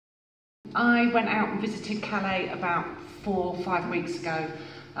I went out and visited Calais about 4 or 5 weeks ago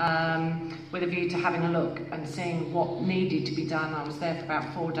with a view to having a look and seeing what needed to be done. I was there for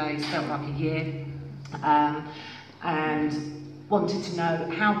about 4 days, felt like a year, and wanted to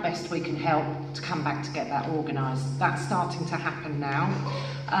know how best we can help to come back to get that organised. That's starting to happen now.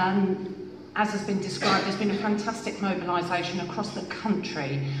 As has been described, there's been a fantastic mobilisation across the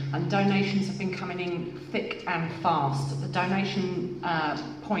country and donations have been coming in thick and fast. The donation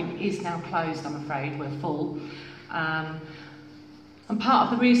point is now closed, I'm afraid, we're full. And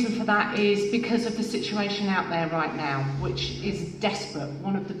part of the reason for that is because of the situation out there right now, which is desperate.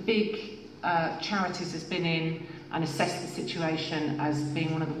 One of the big charities has been in and assessed the situation as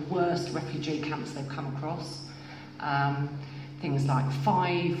being one of the worst refugee camps they've come across. Things like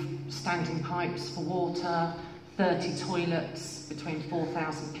 5 standing pipes for water, 30 toilets, between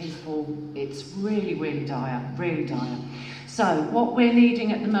 4,000 people. It's really, really dire, really dire. So what we're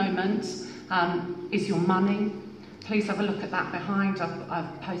needing at the moment is your money. Please have a look at that behind.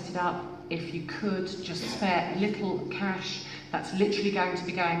 I've posted up. If you could, just spare a little cash. That's literally going to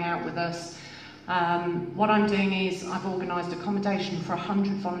be going out with us. What I'm doing is I've organised accommodation for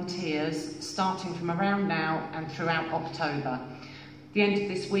 100 volunteers starting from around now and throughout October. The end of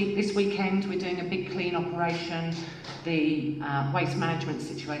this weekend, we're doing a big clean operation. The waste management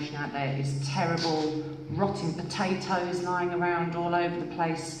situation out there is terrible. Rotting potatoes lying around all over the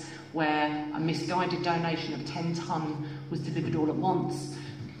place, where a misguided donation of 10 tonne was delivered all at once.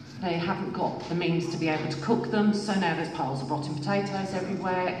 They haven't got the means to be able to cook them, so now there's piles of rotting potatoes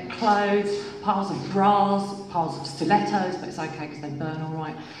everywhere, clothes, piles of bras, piles of stilettos, but it's okay because they burn all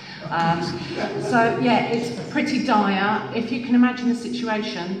right. So yeah, it's pretty dire. If you can imagine the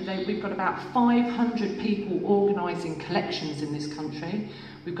situation, we've got about 500 people organising collections in this country.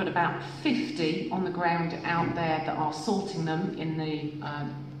 We've got about 50 on the ground out there that are sorting them in the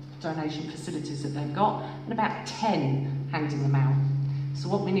donation facilities that they've got, and about 10 handing them out. So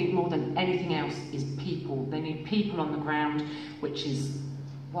what we need more than anything else is people. They need people on the ground, which is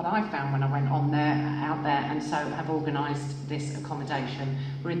what I found when I went out there, and so have organised this accommodation.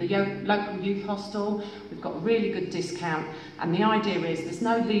 We're in the local youth hostel. We've got a really good discount, and the idea is there's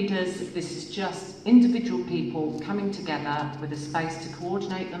no leaders. This is just individual people coming together with a space to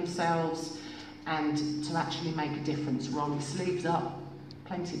coordinate themselves and to actually make a difference. Roll your sleeves up,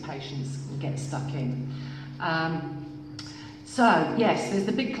 plenty of patience, and get stuck in. So, yes, there's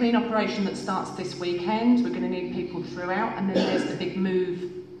the big clean operation that starts this weekend. We're going to need people throughout, and then there's the big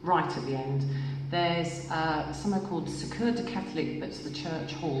move right at the end. There's somewhere called Secours de Catholique, that's the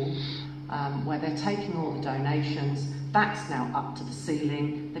church hall, where they're taking all the donations. That's now up to the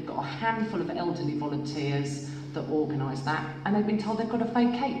ceiling. They've got a handful of elderly volunteers that organise that, and they've been told they've got to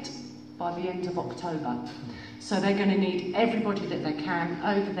vacate by the end of October. So they're going to need everybody that they can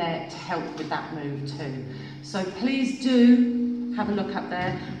over there to help with that move too. So please do have a look up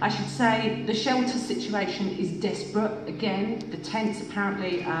there. I should say the shelter situation is desperate. Again, the tents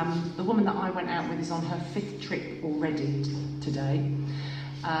apparently, the woman that I went out with is on her 5th trip already today.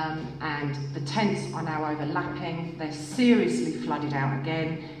 And the tents are now overlapping. They're seriously flooded out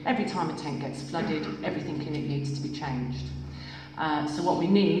again. Every time a tent gets flooded, everything in it needs to be changed. So what we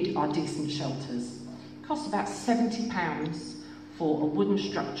need are decent shelters. It costs about £70 for a wooden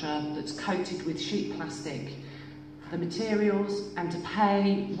structure that's coated with sheet plastic, the materials, and to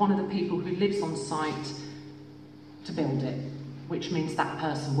pay one of the people who lives on site to build it, which means that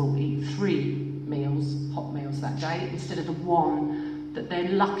person will eat 3 meals, hot meals that day, instead of the one that they're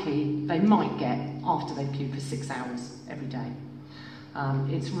lucky they might get after they've queued for 6 hours every day.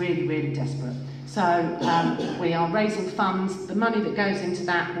 It's really, really desperate. So we are raising funds. The money that goes into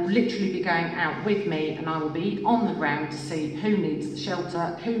that will literally be going out with me, and I will be on the ground to see who needs the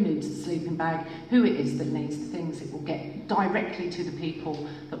shelter, who needs the sleeping bag, who it is that needs the things. It will get directly to the people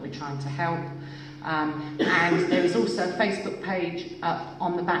that we're trying to help. And there is also a Facebook page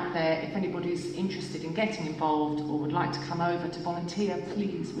on the back there. If anybody's interested in getting involved or would like to come over to volunteer,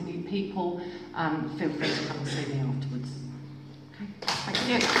 please, we need people. Feel free to come and see me afterwards. Okay,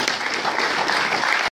 thank you.